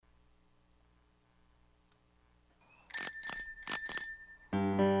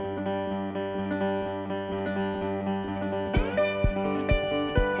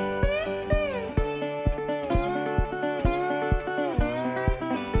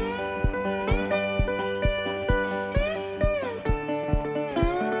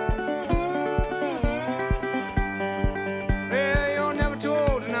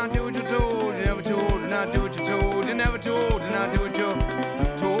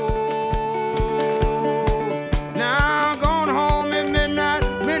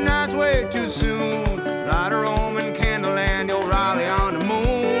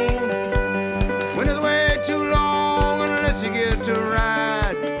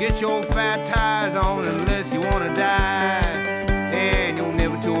Get your fat tires on unless you wanna die. And you're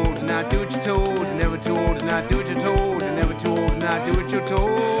never too old to not do what you're told. You're never too old to not do what you're told. You're never too old to not do what you're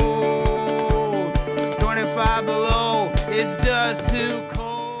told. 25 below, it's just too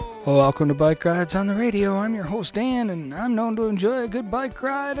cold. Well, welcome to Bike Rides on the Radio. I'm your host, Dan, and I'm known to enjoy a good bike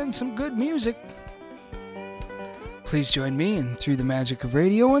ride and some good music. Please join me in Through the Magic of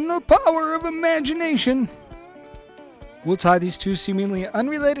Radio and the Power of Imagination. We'll tie these two seemingly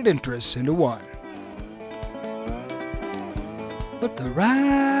unrelated interests into one. Let the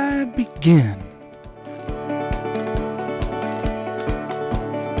ride begin.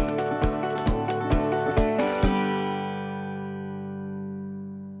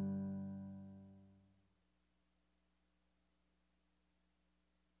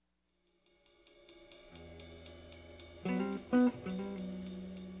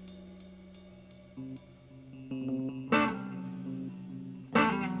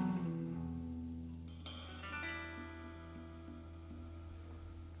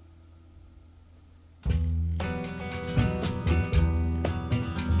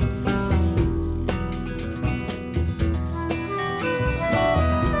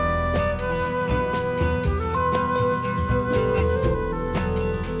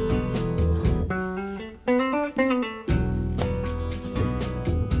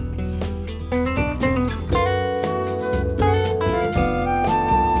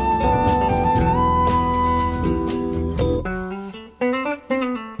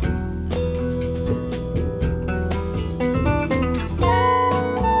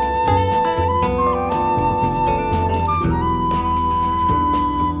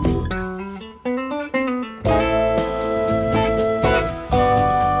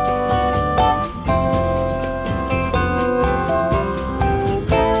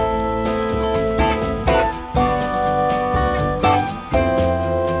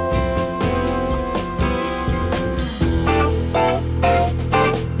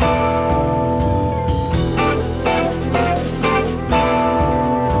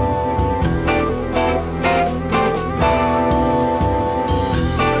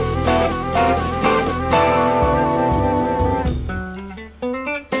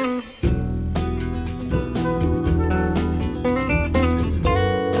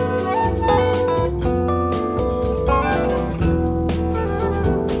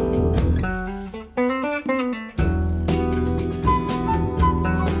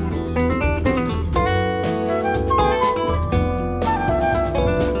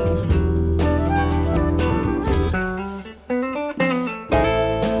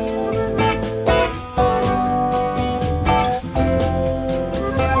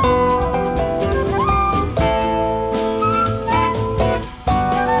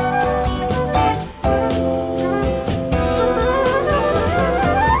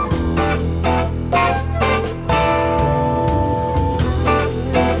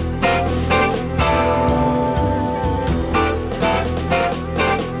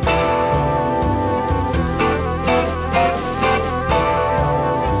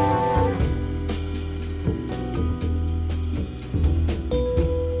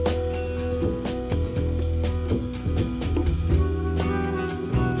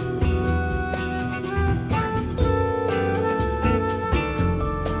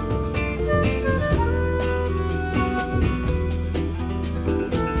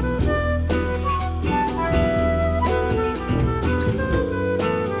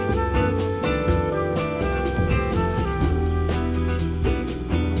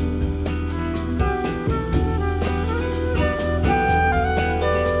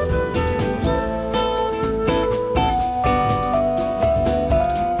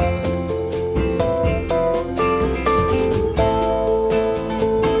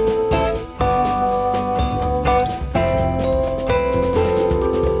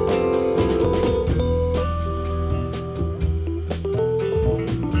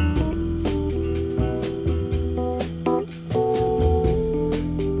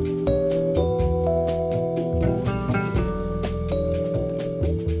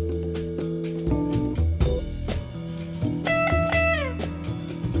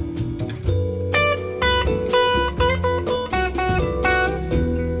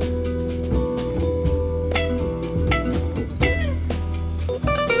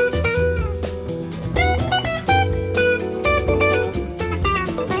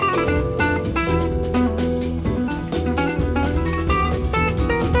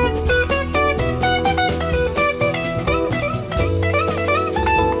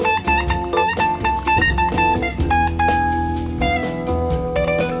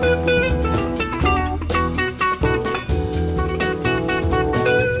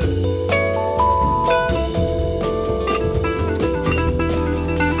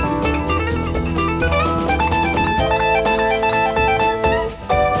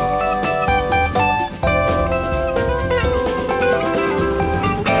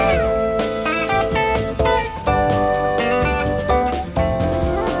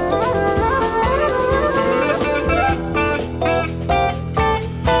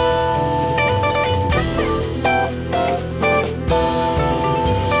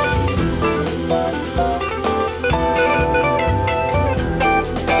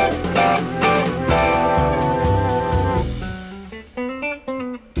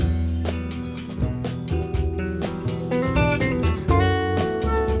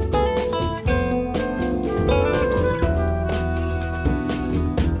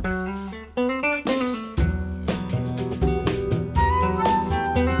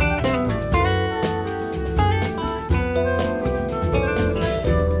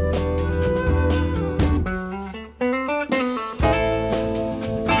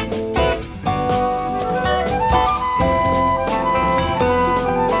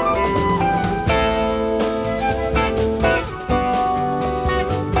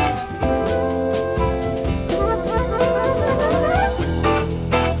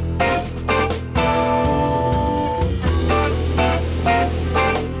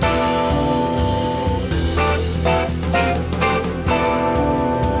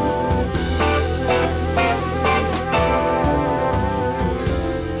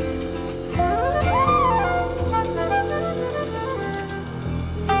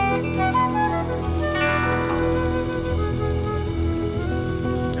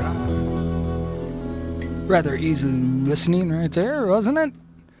 Rather easy listening right there, wasn't it?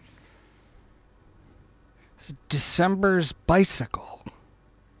 It's December's Bicycle.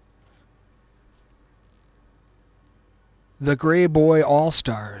 The Gray Boy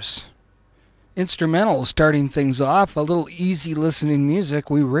Allstars. Instrumental starting things off, a little easy listening music.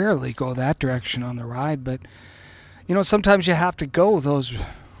 We rarely go that direction on the ride, but you know, sometimes you have to go those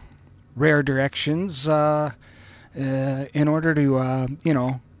rare directions in order to, you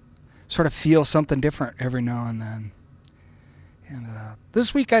know, sort of feel something different every now and then. And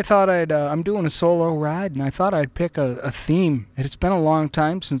this week I thought I'm doing a solo ride, and I thought I'd pick a theme. It's been a long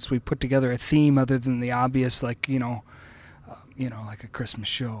time since we put together a theme other than the obvious, like, you know, like a Christmas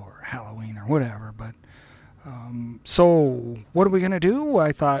show or Halloween or whatever. But so what are we going to do?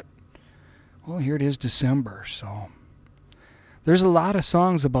 I thought, well, here it is, December. So there's a lot of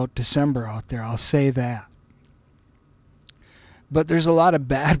songs about December out there, I'll say that. But there's a lot of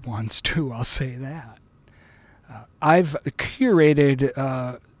bad ones, too, I'll say that. I've curated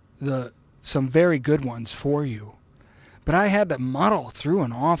some very good ones for you. But I had to muddle through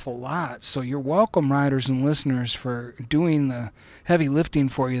an awful lot. So you're welcome, riders and listeners, for doing the heavy lifting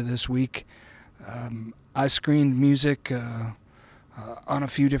for you this week. I screened music on a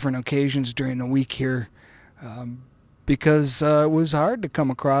few different occasions during the week here because it was hard to come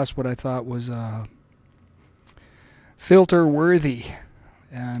across what I thought was filter worthy.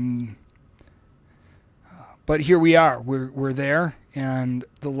 And but here we are. We're there, and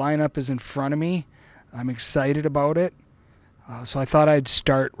the lineup is in front of me. I'm excited about it. So I thought I'd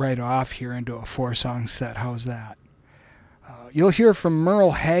start right off here into a 4-song set. How's that? You'll hear from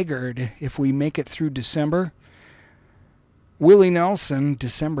Merle Haggard, If We Make It Through December. Willie Nelson,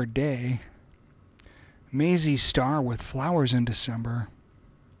 December Day. Mazzy Star with Flowers in December.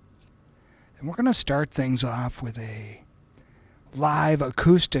 And we're going to start things off with a live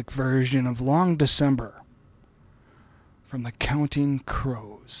acoustic version of Long December from the Counting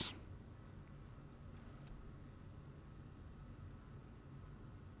Crows.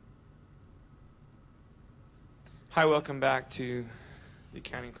 Hi, welcome back to the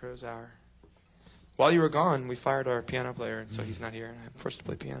Counting Crows Hour. While you were gone, we fired our piano player, and so he's not here, and I'm forced to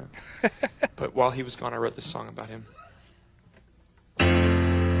play piano. But while he was gone, I wrote this song about him.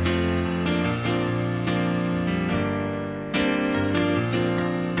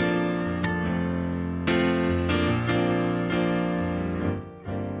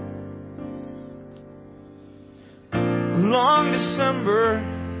 Long December,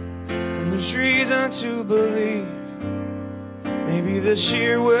 and there's reason to believe maybe this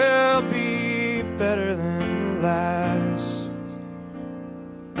year will be better than last.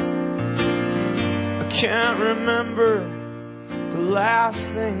 I can't remember the last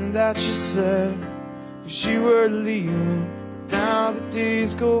thing that you said, 'cause you were leaving. Now the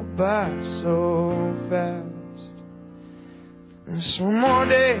days go by so fast. There's one more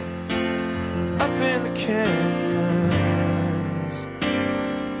day up in the canyons,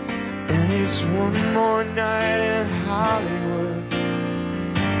 and it's one more night in Hollywood.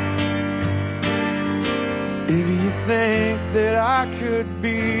 If you think that I could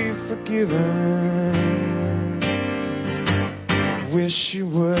be forgiven, I wish you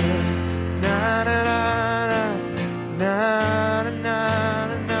would. Na na na na na na na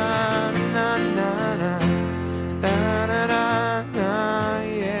na na na na na,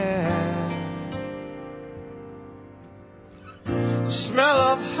 yeah. The smell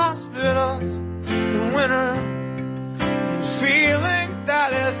of hospitals in winter, the feeling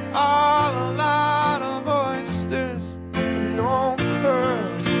that it's all a lot of oysters and no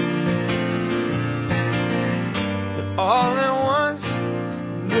pearls. But all at once,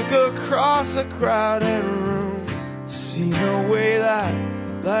 look across a crowded room, see the way that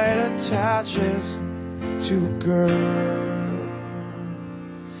light attaches to a girl.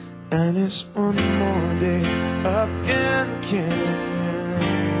 And it's one more day up in the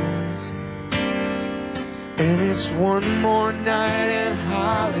canyons, and it's one more night in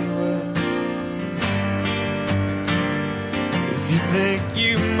Hollywood. If you think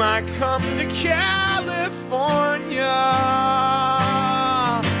you might come to California,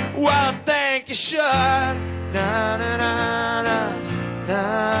 well, I think you should. Na na na na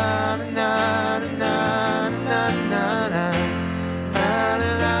na na na na na na na.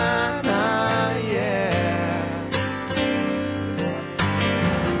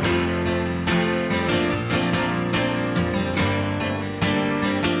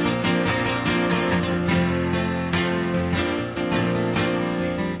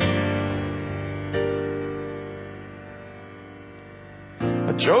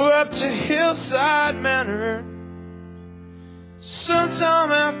 I drove up to Hillside Manor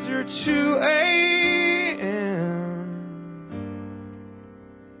sometime after 2 a.m.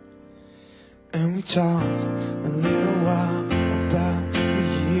 we talked a little while about the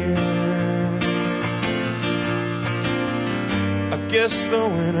year. I guess the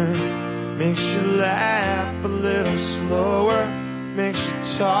winter makes you laugh a little slower, makes you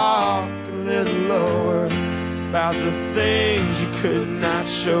talk a little lower about the things you could not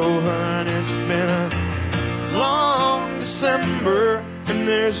show her. And it's been a long December, and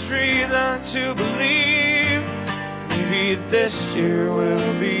there's reason to believe maybe this year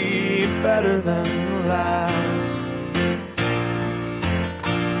will be better than the last.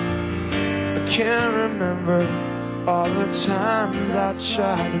 I can't remember all the times I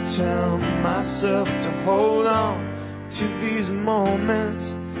tried to tell myself to hold on to these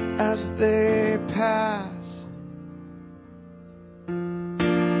moments as they pass.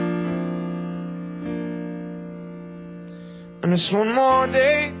 And it's one more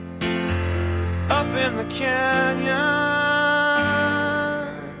day up in the canyon,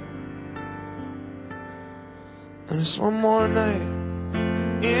 and it's one more night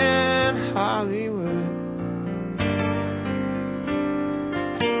in Hollywood.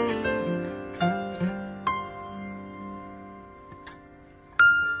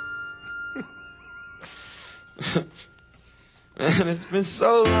 And it's been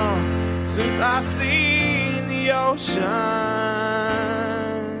so long since I seen the ocean.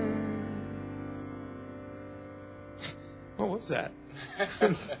 What was that?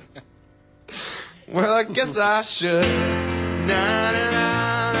 Well, I guess I should. Na na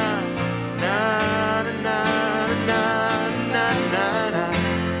na na na na na na na na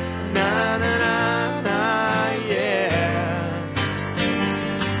na na na, yeah.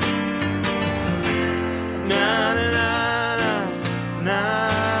 Na na na na na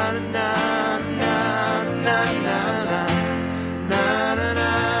na na na na na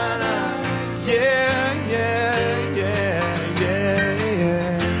na, yeah, yeah, yeah, yeah,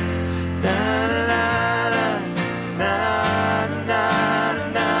 yeah. Na na na na na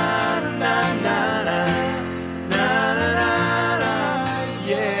na na na na na,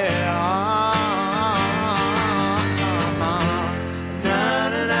 yeah. Na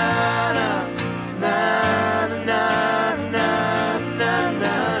na na na na na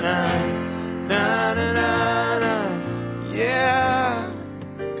na na na, yeah,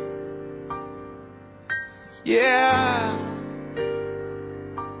 yeah, yeah.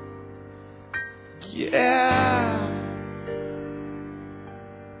 Yeah.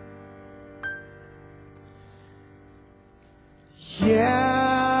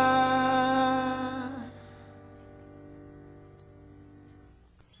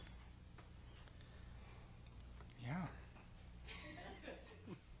 Yeah.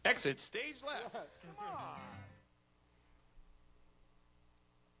 Exit stage left. Come on.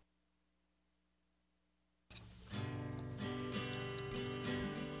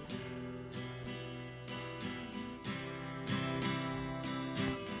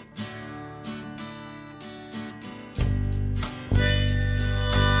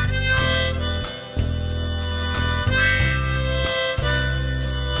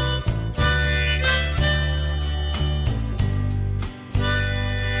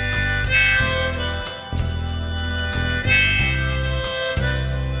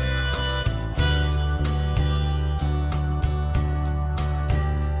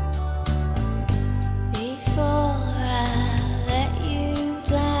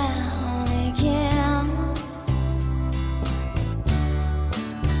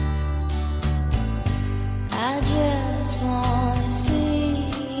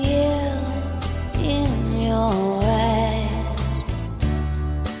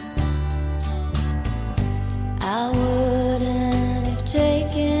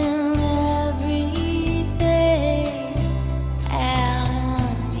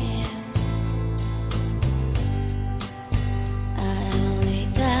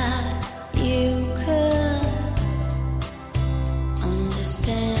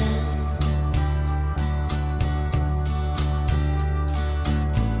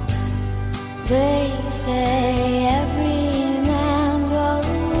 They say every man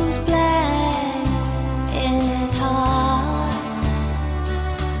goes blind in his heart.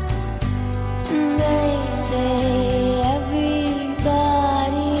 And they say everybody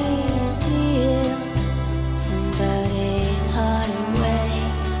steals somebody's heart away.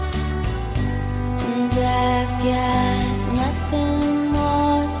 And I've got nothing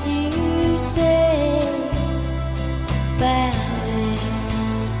more to say about it.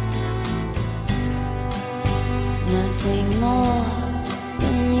 Nothing more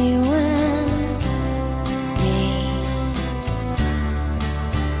than you and me.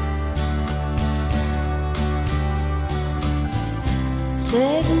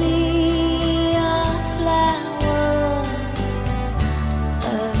 Set me on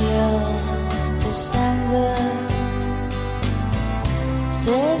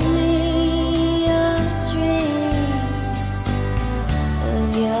Give me a dream of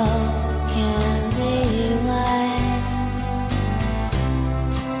your candy wine.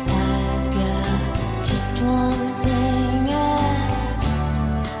 I've got just one thing I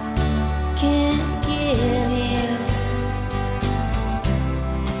can't give you.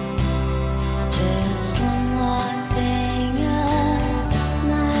 Just one more thing of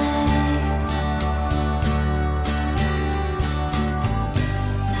mine.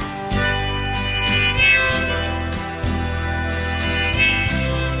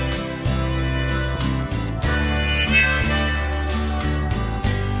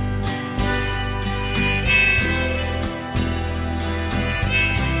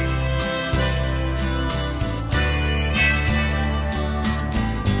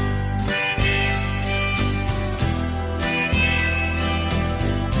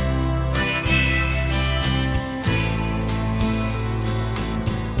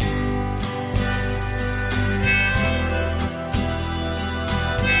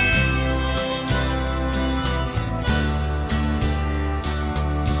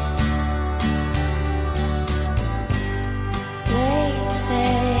 They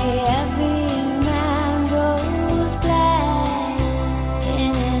say every man goes black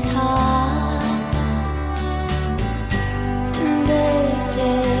in his heart. And they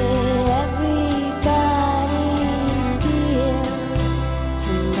say everybody steals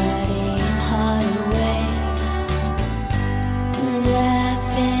somebody's heart away. And I've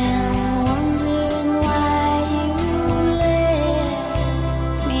been wondering why you let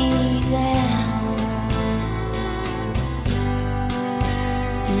me down.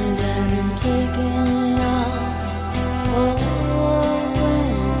 And I've been taking it all for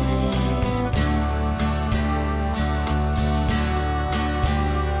granted.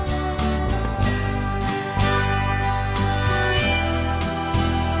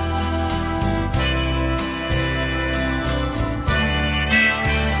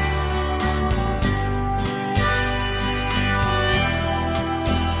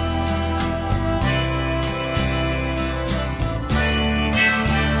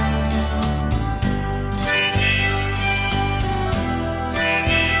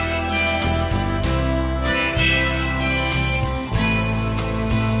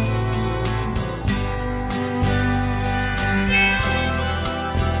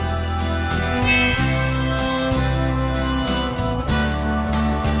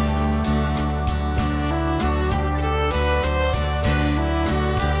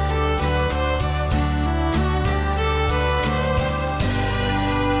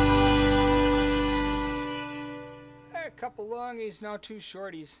 A couple longies, now two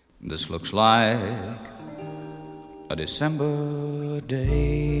shorties. This looks like a December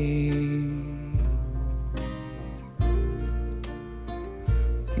day.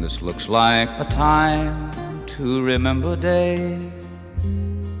 This looks like a time to remember day.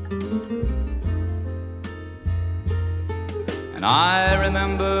 And I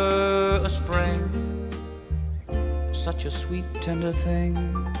remember a spring, such a sweet, tender thing.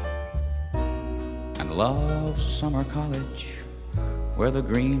 And love's summer college, where the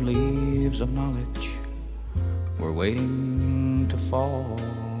green leaves of knowledge were waiting to fall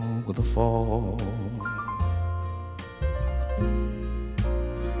with the fall.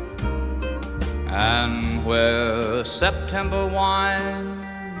 And where September wine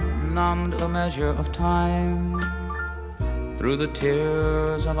numbed a measure of time, through the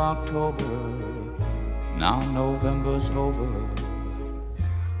tears of October, now November's over.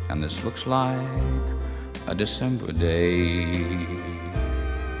 And this looks like a December day.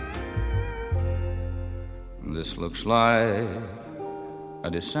 This looks like a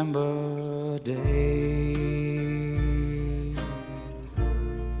December day.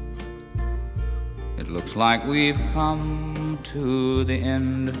 It looks like we've come to the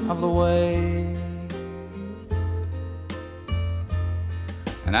end of the way.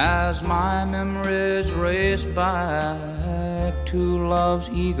 And as my memories race back to love's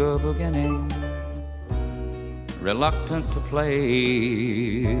eager beginning, reluctant to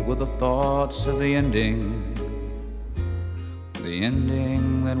play with the thoughts of the ending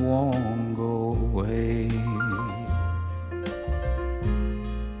that won't go away.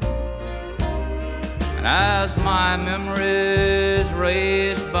 And as my memories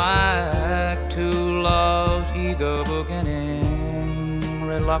race back to love's eager beginning,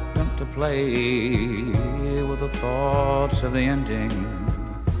 reluctant to play with the thoughts of the ending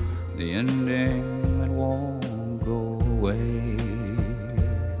that won't go away.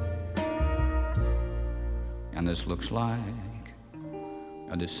 And this looks like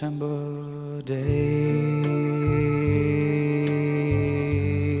a December day.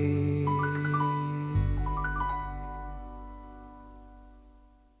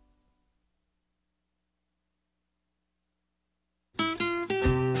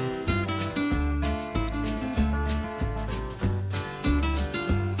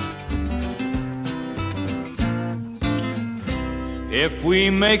 if we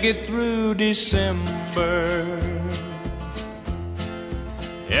make it through December,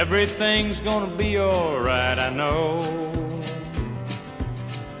 everything's gonna be alright, I know.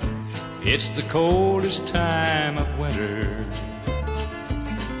 It's the coldest time of winter,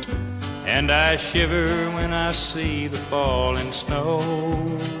 and I shiver when I see the falling snow.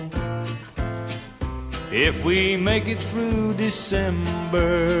 If we make it through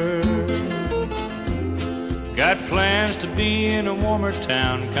December, got plans to be in a warmer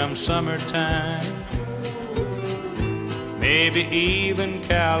town come summertime, maybe even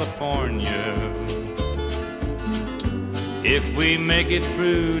California. If we make it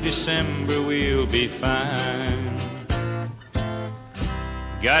through December, we'll be fine.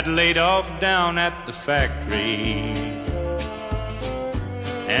 Got laid off down at the factory,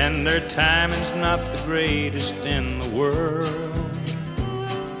 and their timing's not the greatest in the world.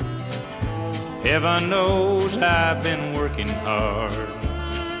 Heaven knows I've been working hard,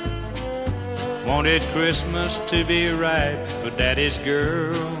 wanted Christmas to be right for Daddy's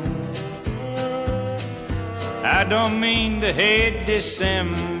girl. I don't mean to hate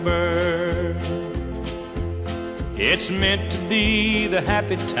December, it's meant to be the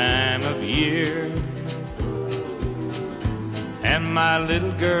happy time of year. And my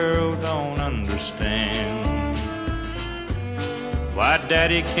little girl don't understand why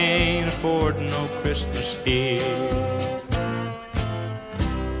Daddy can't afford no Christmas here.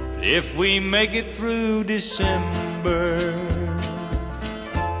 If we make it through December,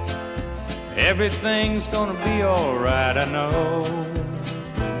 everything's gonna be alright, I know.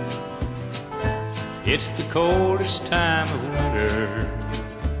 It's the coldest time of winter,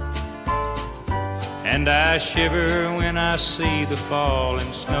 and I shiver when I see the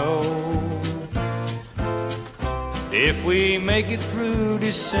falling snow. If we make it through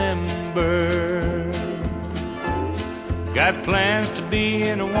December, got plans to be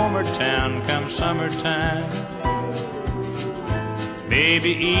in a warmer town come summertime,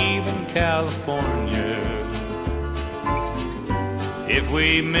 maybe even California. If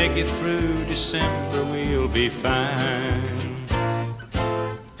we make it through December, we'll be fine.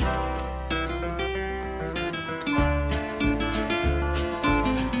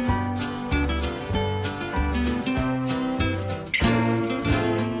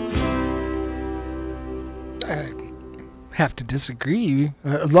 I have to disagree.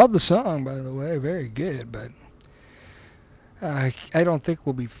 I love the song, by the way, very good, but I don't think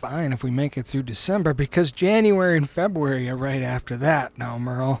we'll be fine if we make it through December, because January and February are right after that now,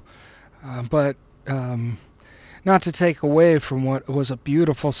 Merle. But not to take away from what was a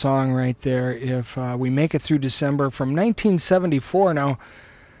beautiful song right there, if we make it through December from 1974. Now,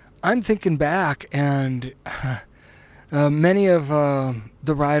 I'm thinking back, and many of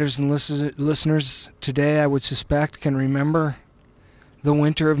the writers and listeners today, I would suspect, can remember the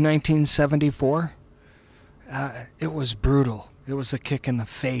winter of 1974. It was brutal. It was a kick in the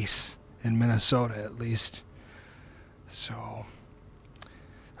face in Minnesota, at least. So,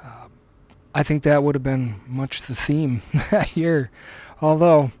 I think that would have been much the theme that year,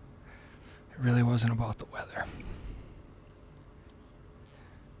 although it really wasn't about the weather.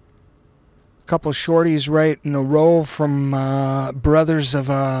 A couple shorties right in a row from brothers of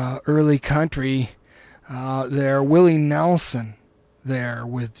early country. There, Willie Nelson there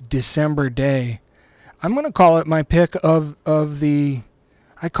with December Day. I'm going to call it my pick of the,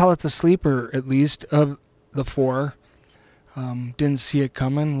 I call it the sleeper, at least, of the four. Didn't see it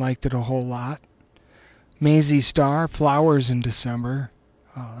coming, liked it a whole lot. Mazzy Star, Flowers in December.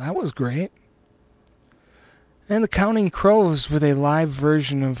 That was great. And the Counting Crows with a live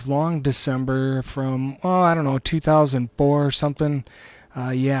version of Long December from, 2004 or something.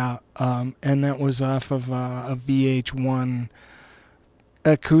 And that was off of a VH1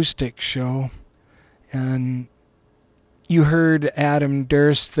 acoustic show. And you heard Adam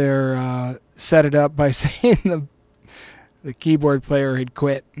Durst there set it up by saying the keyboard player had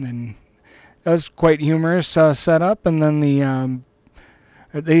quit, and that was quite humorous set up. And then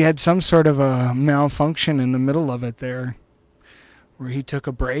they had some sort of a malfunction in the middle of it there, where he took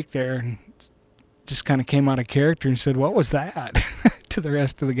a break there and just kind of came out of character and said, "What was that?" to the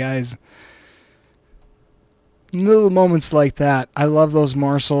rest of the guys. Little moments like that. I love those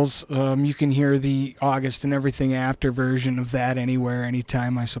morsels. You can hear the August and Everything After version of that anywhere,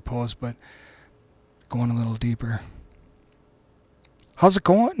 anytime, I suppose, but going a little deeper. How's it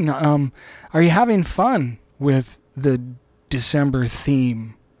going? Are you having fun with the December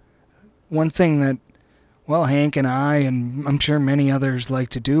theme? One thing that, well, Hank and I, and I'm sure many others like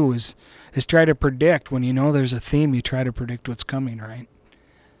to do is try to predict. When you know there's a theme, you try to predict what's coming, right?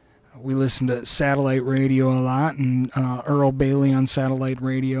 We listen to satellite radio a lot, and Earl Bailey on satellite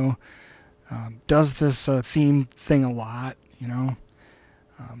radio does this theme thing a lot, you know.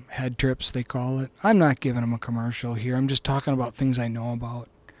 Head trips, they call it. I'm not giving him a commercial here. I'm just talking about things I know about.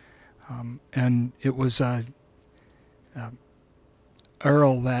 And it was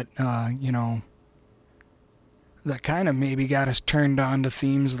Earl that, you know, that kind of maybe got us turned on to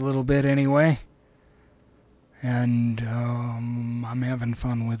themes a little bit anyway. And I'm having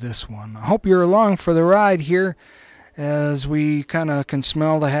fun with this one. I hope you're along for the ride here as we kind of can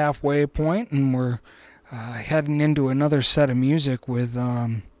smell the halfway point, and we're heading into another set of music with,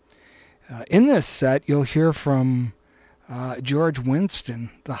 in this set, you'll hear from George Winston,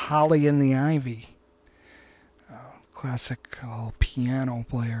 The Holly and the Ivy. Classical piano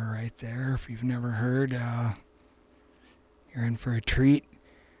player right there. If you've never heard, you're in for a treat.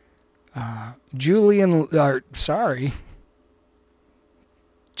 Julie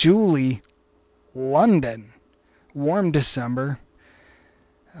London, Warm December.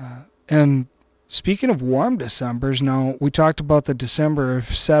 And speaking of warm Decembers, now we talked about the December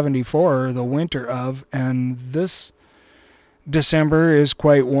of 74, the winter of, and this December is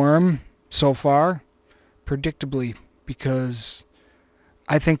quite warm so far, predictably, because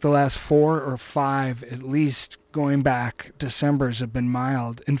I think the last 4 or 5, at least going back, Decembers have been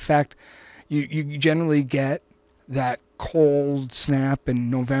mild. In fact, you generally get that cold snap in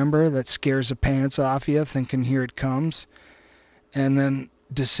November that scares the pants off you, thinking here it comes. And then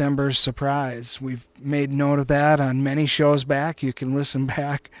December's surprise. We've made note of that on many shows back. You can listen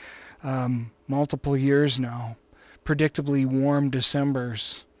back multiple years now. Predictably warm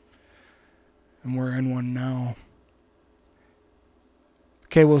Decembers. And we're in one now.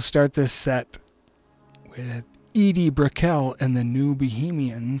 Okay, we'll start this set with Eddi Brickell and the New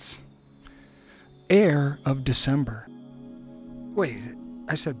Bohemians. Air of December. Wait,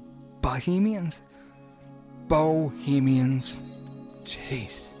 I said Bohemians? Bohemians.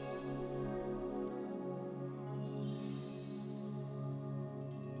 Jeez.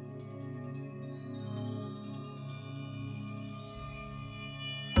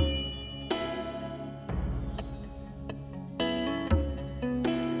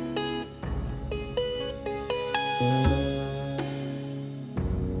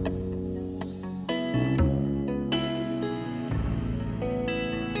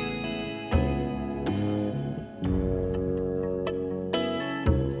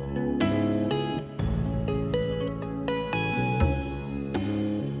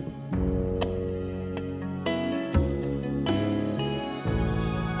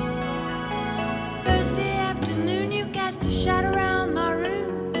 Thursday afternoon, you cast a shadow around my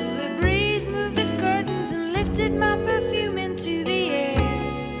room. The breeze moved the curtains and lifted my perfume into the air,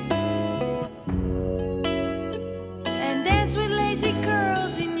 and danced with lazy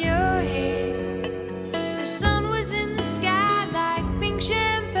curls in your hair. The sun was in the sky like pink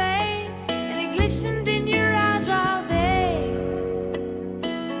champagne, and it glistened in your eyes all day.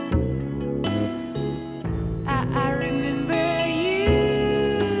 I remember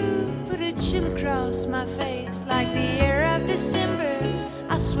you put a chill across my face like the air of December.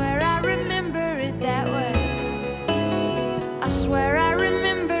 I swear I remember it that way. I swear I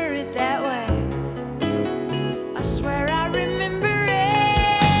remember it that way. I swear I remember it.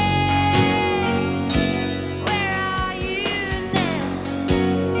 Where are you now?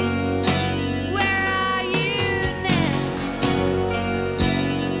 Where are you now?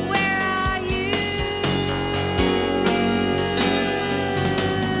 Where are you?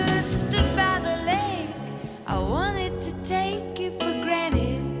 Stood by the lake, I wanted to take you for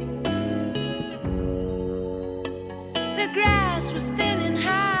granted. The grass was thin and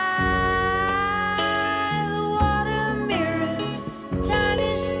high, the water mirrored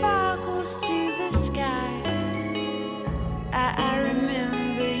tiny sparkles to the sky. I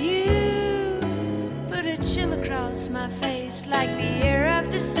remember you put a chill across my face like the air of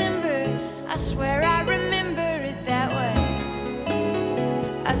December. I swear I remember it that way.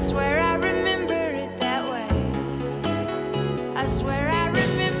 I swear I remember it that way. I swear I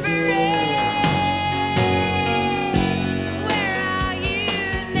remember it. Where are you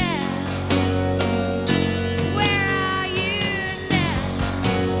now? Where are you now?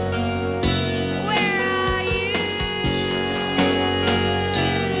 Where are you?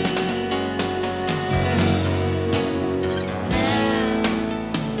 Now,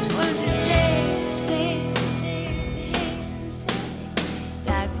 won't you stay,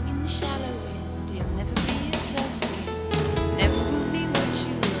 diving in the shadows?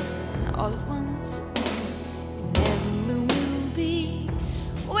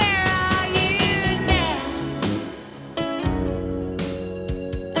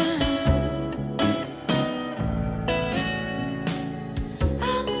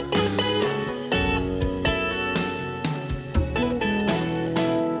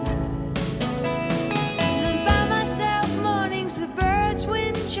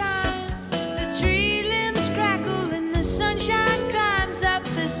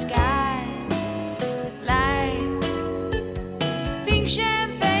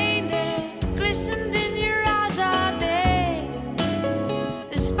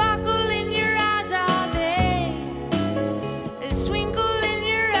 sparkle in your eyes all day. The twinkle in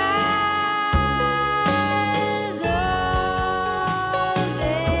your eyes all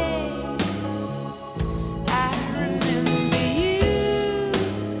day. I remember you.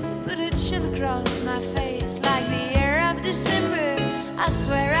 Put a chill across my face like the air of December. I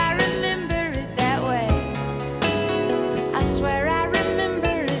swear I remember it that way. I swear I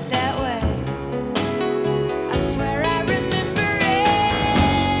remember it that way. I swear I remember it.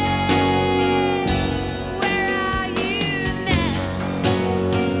 Where are you now?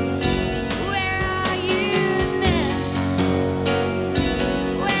 Where are you now?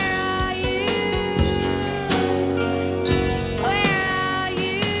 Where are you? Where are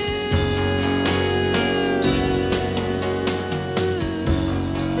you?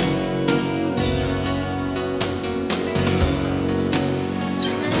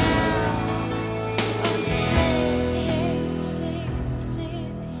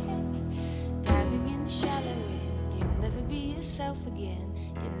 Diving in shallow end, you'll never be yourself again.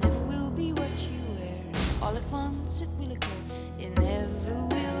 You never will be what you were. All at once it will occur. You never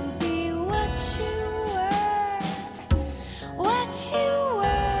will be what you were. What you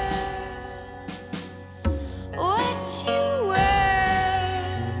were. What you were.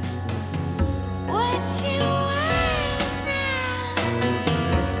 What you were now.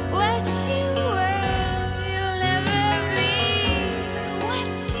 What you were, you'll never be.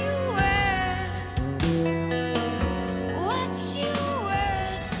 What you were, what you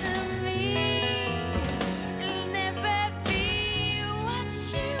were to me, you'll never be. What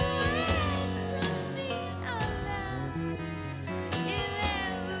you were to me, oh no, you'll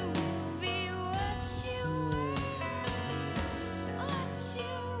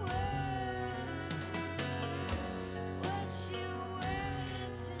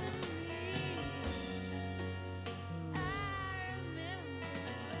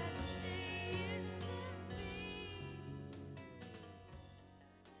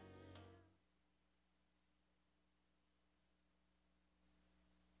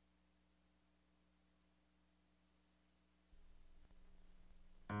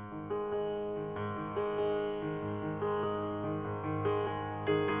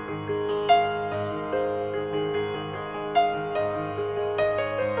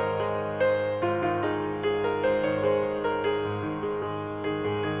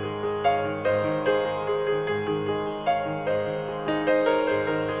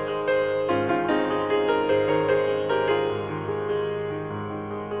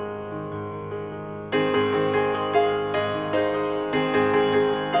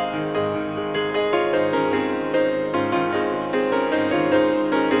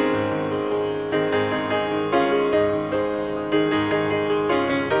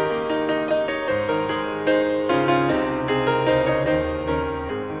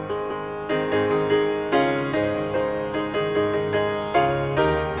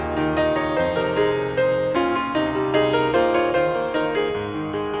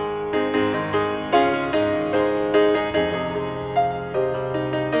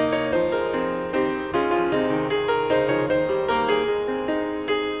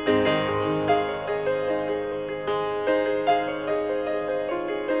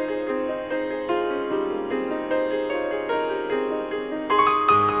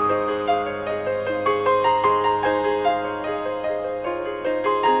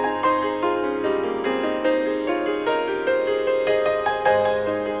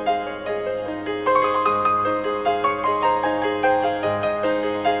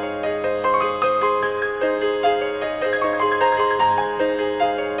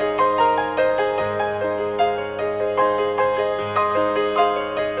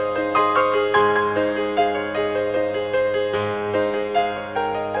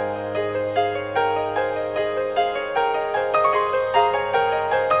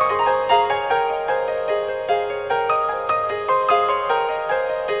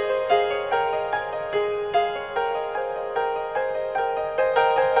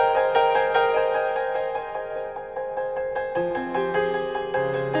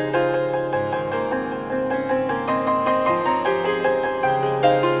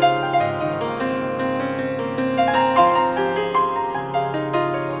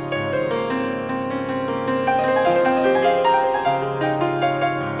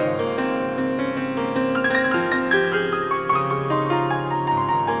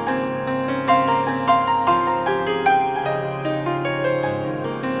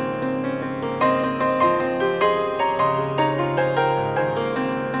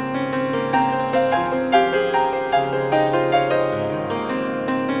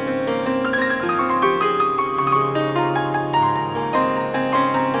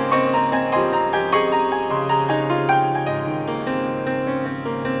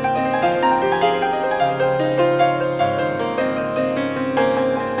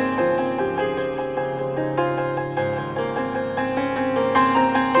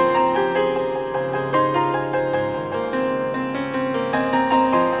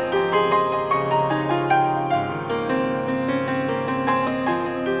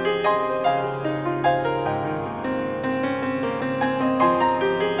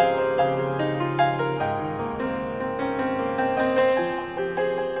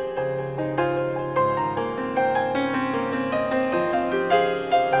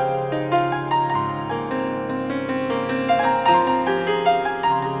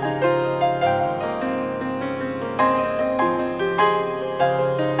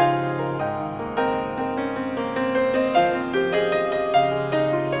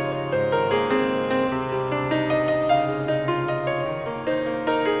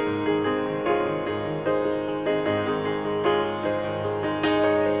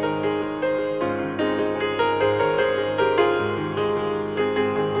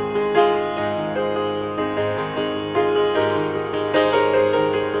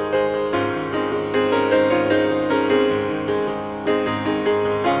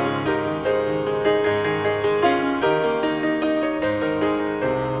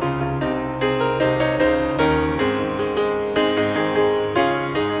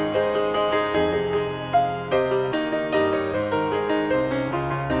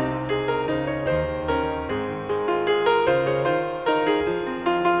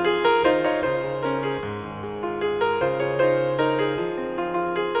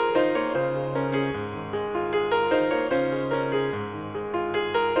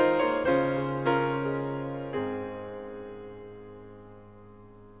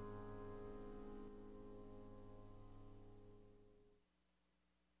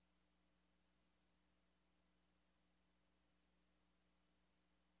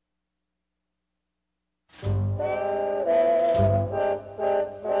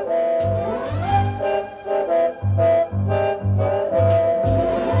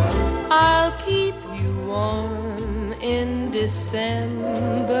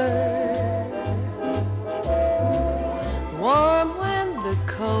December, warm when the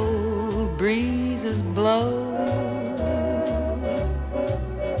cold breezes blow.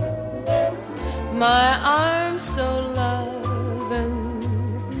 My arms so loving,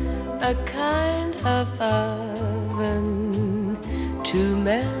 a kind of oven to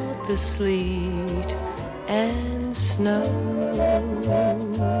melt the sleet and snow.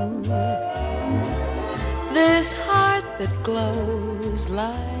 This heart that glows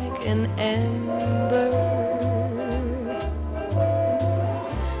like an ember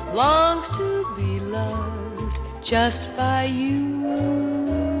longs to be loved just by you.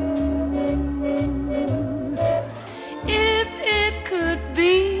 If it could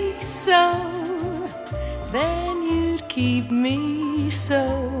be so, then you'd keep me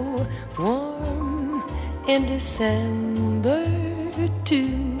so warm in December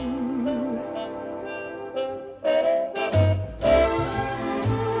too.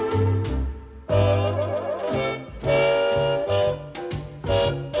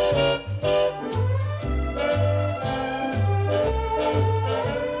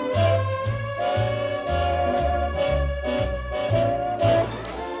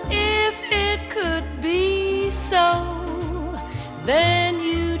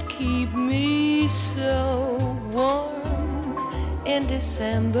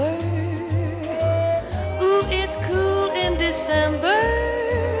 December, ooh, it's cool in December.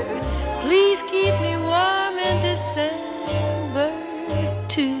 Please keep me warm in December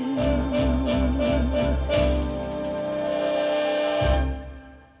too.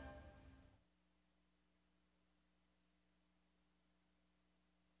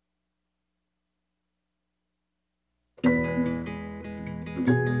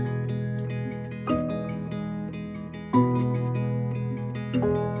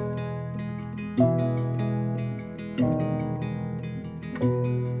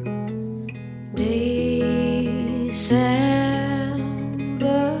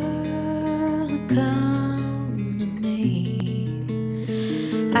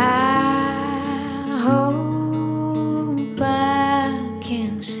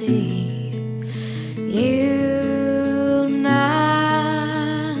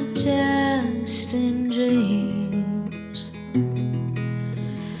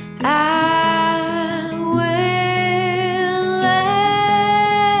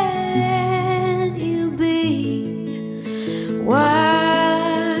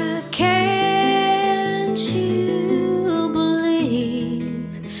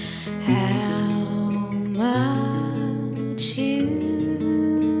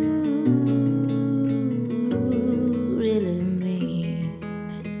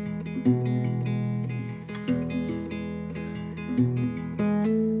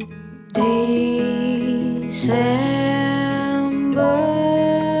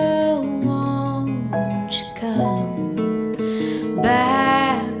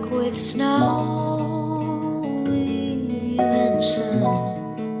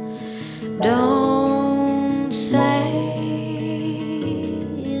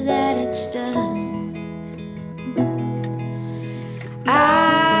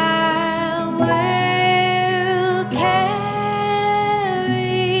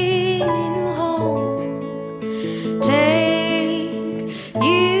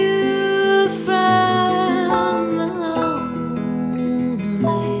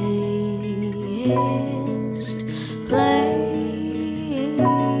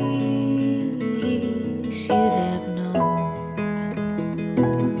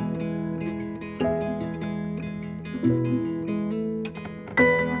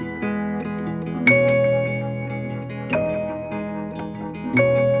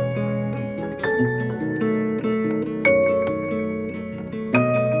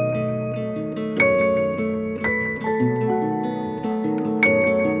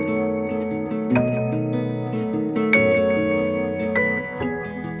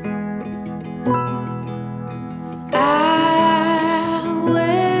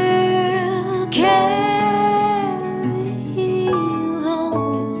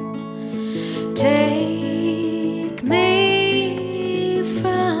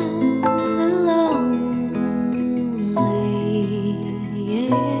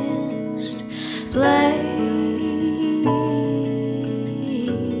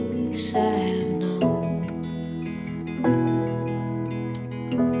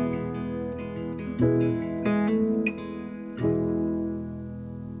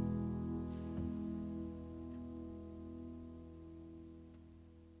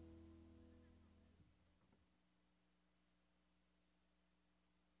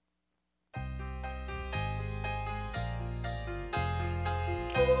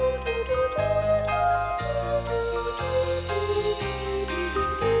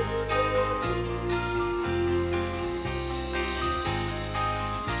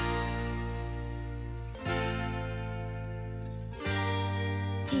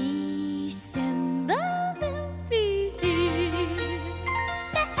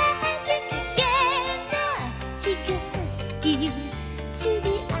 to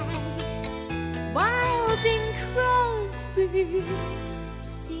the ice while Bing Crosby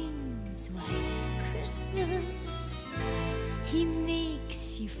sings White Christmas. He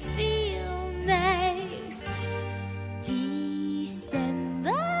makes you feel nice.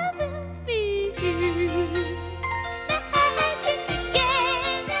 December will be magic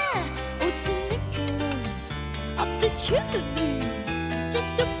again. Oh, St. Nicholas up the chimney,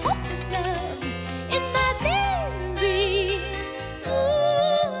 just a popping up in my memory.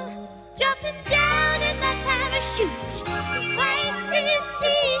 Ooh, dropping down in my parachute, White City,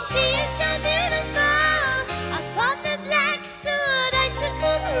 she is so beautiful. Upon the black soot,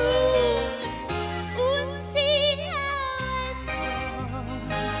 icicle rules. Ooh, and see how I fall.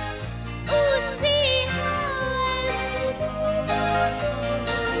 Ooh, see how I fall.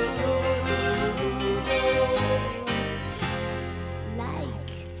 Like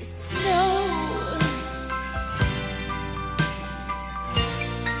snow.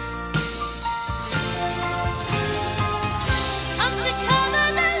 I'm to cover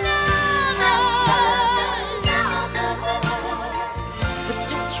the lovers, but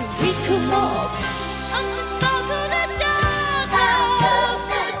don't you wrinkle up. I'm to sparkle the darkness,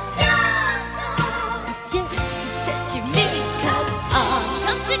 just that you make up.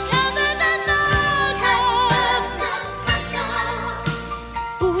 I'm to cover the lovers,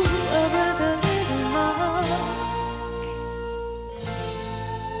 ooh, over the little rock.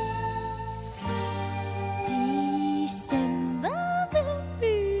 December will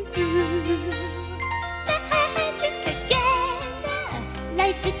be magic again.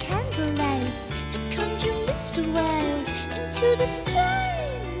 Light the candlelights to conjure Mr. Wild into the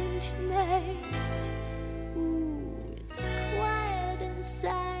silent night. Ooh, it's quiet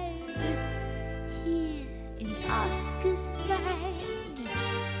inside here in Oscar's mind.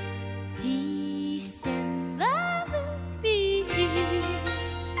 December will be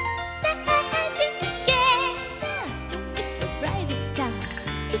magic again. Don't miss the brightest star.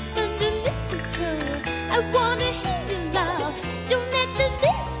 Kiss under mistletoe. I wanna hear you laugh. Don't let the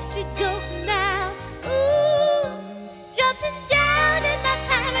mystery go now. Ooh, dropping down in my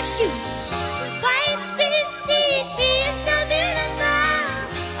parachute. White City, she is so beautiful.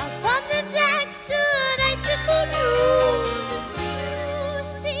 Upon the black soot, icicle rules. Ooh,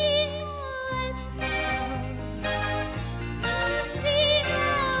 see how I feel. Ooh, see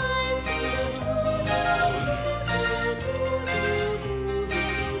how I feel.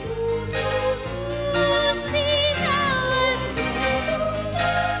 Ooh, see how I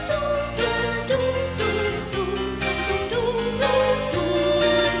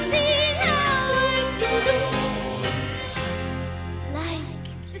like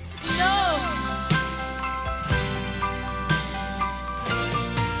the snow.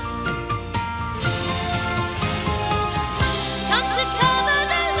 Come to cover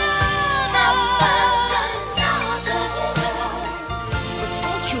the lovers, but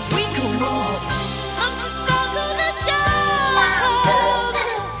don't you wrinkle up. Come to sparkle the darkness,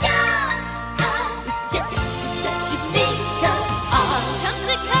 just that you make up. Come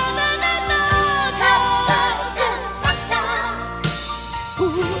to cover the lovers,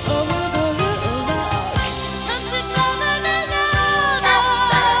 ooh, over the little rock. Come to cover the lovers,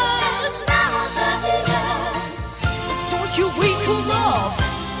 don't you wrinkle up.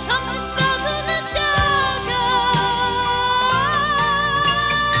 Come to sparkle the darkness.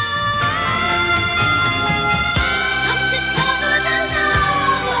 Come to cover the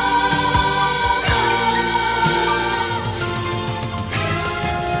lovers.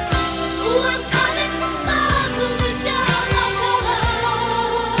 Ooh, I'm coming to sparkle the darkness.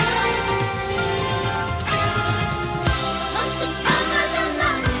 Come to cover the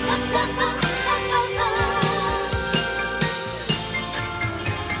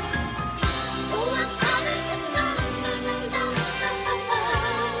ooh, I'm coming to sparkle the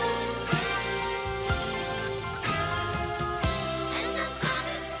and I'm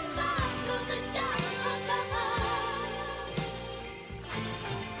coming to sparkle the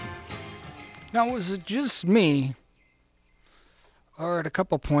Now, was it just me, or at a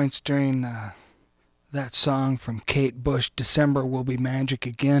couple points during that song from Kate Bush, December Will Be Magic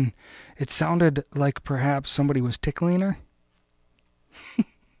Again, it sounded like perhaps somebody was tickling her?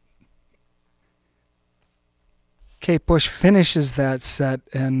 Kate Bush finishes that set,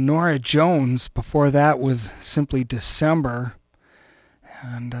 and Norah Jones before that with simply December.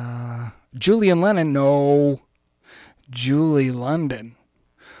 And Julian Lennon, no, Julie London.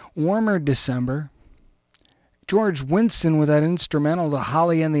 Warmer December. George Winston with that instrumental, The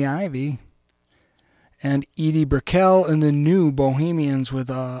Holly and the Ivy. And Eddi Brickell and the New Bohemians with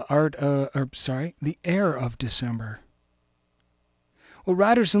The Air of December. Well,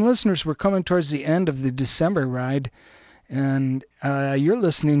 riders and listeners, we're coming towards the end of the December ride, and you're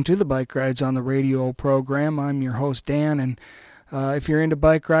listening to the Bike Rides on the Radio program. I'm your host, Dan, and if you're into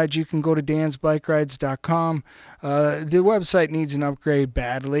bike rides, you can go to dansbikerides.com. The website needs an upgrade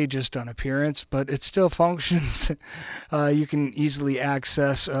badly, just on appearance, but it still functions. You can easily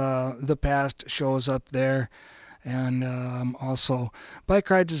access the past shows up there. And also, Bike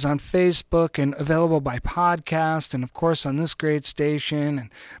Rides is on Facebook and available by podcast, and of course on this great station,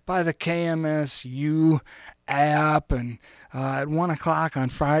 and by the KMSU app, and at 1 o'clock on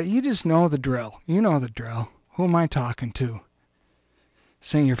Friday. You just know the drill. You know the drill. Who am I talking to?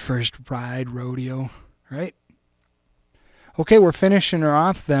 Saying your first ride rodeo, right? Okay, we're finishing her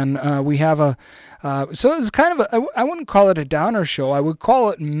off then. We have a... so it's kind of I wouldn't call it a downer show. I would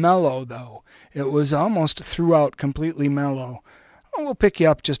call it mellow, though. It was almost throughout completely mellow. We'll pick you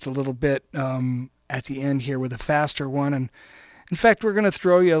up just a little bit at the end here with a faster one. And in fact, we're going to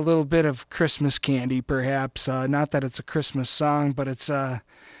throw you a little bit of Christmas candy, perhaps. Not that it's a Christmas song, but it's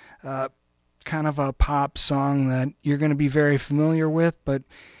kind of a pop song that you're going to be very familiar with. But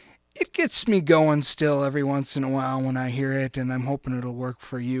it gets me going still every once in a while when I hear it, and I'm hoping it'll work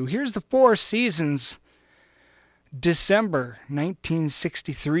for you. Here's the Four Seasons. December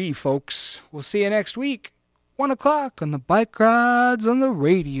 1963, folks. We'll see you next week, 1 o'clock on the Bike Rides on the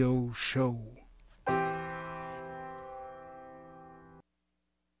Radio show.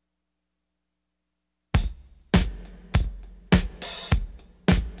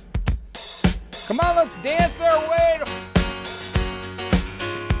 Come on, let's dance our way to...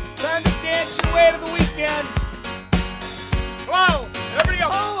 Time to dance your way to the weekend. Hello, everybody go.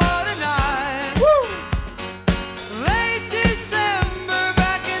 Oh, what a night. Woo! Late December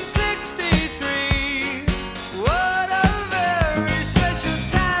back in 63. What a very special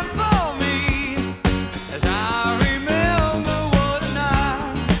time for me, as I remember what a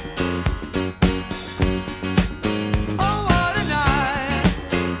night. Oh, what a night.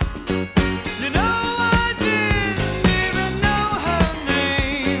 You know, I didn't even know her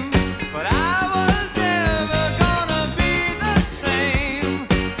name, but I was never gonna be the same.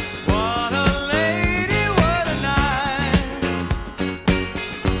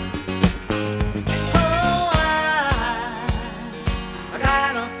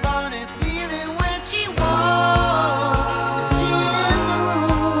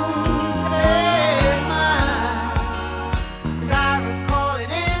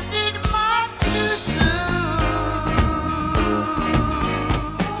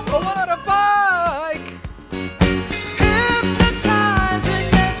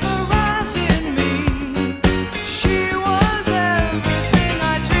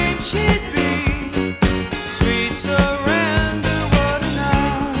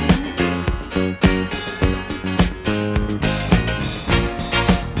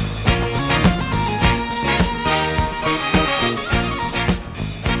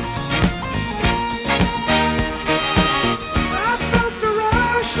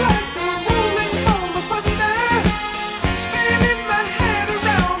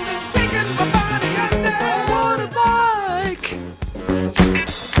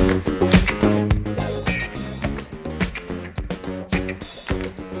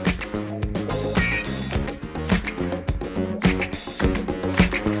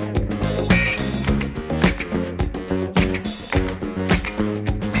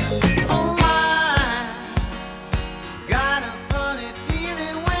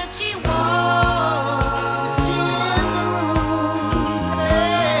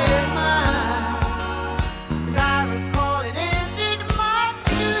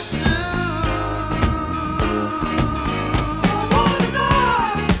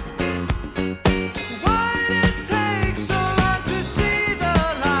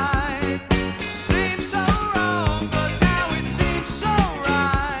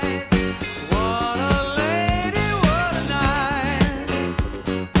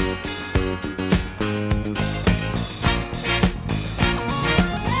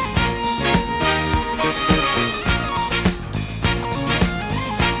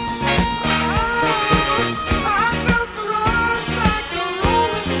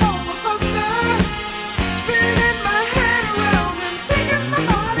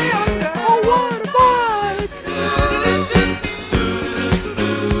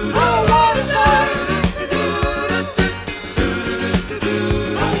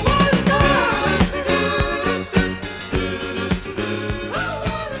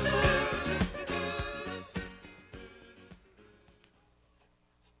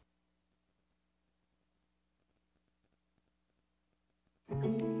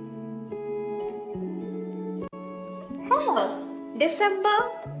 December?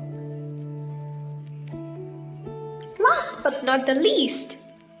 Last but not the least,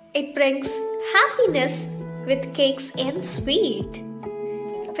 it brings happiness with cakes and sweet.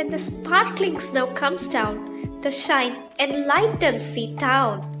 When the sparkling snow comes down, the shine enlightens the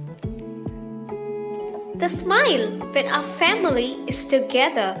town. The smile when our family is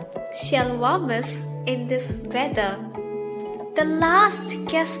together shall warm us in this weather. The last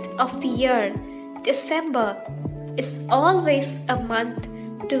guest of the year, December, is always a month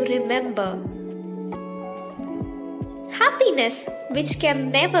to remember. Happiness which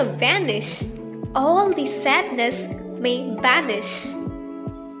can never vanish, all the sadness may banish.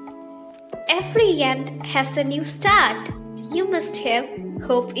 Every end has a new start. You must have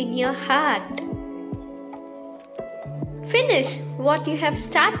hope in your heart. Finish what you have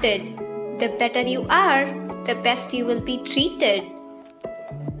started. The better you are, the best you will be treated.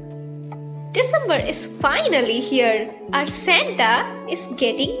 December is finally here. Our Santa is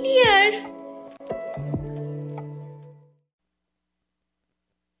getting near.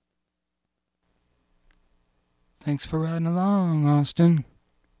 Thanks for riding along, Austin.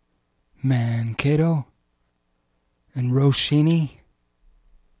 Mankato and Roshini.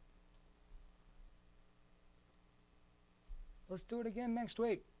 Let's do it again next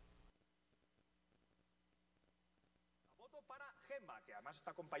week. Voto para Gemma, que además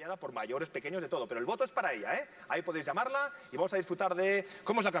está acompañada por mayores, pequeños, de todo, pero el voto es para ella, ¿eh? Ahí podéis llamarla y vamos a disfrutar de...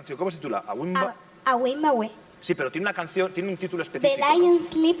 ¿Cómo es la canción? ¿Cómo se titula? Awimbawe. Sí, pero tiene una canción, tiene un título específico. The Lion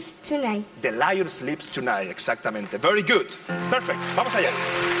Sleeps Tonight. The Lion Sleeps Tonight, exactamente. Very good. Perfect. Vamos allá.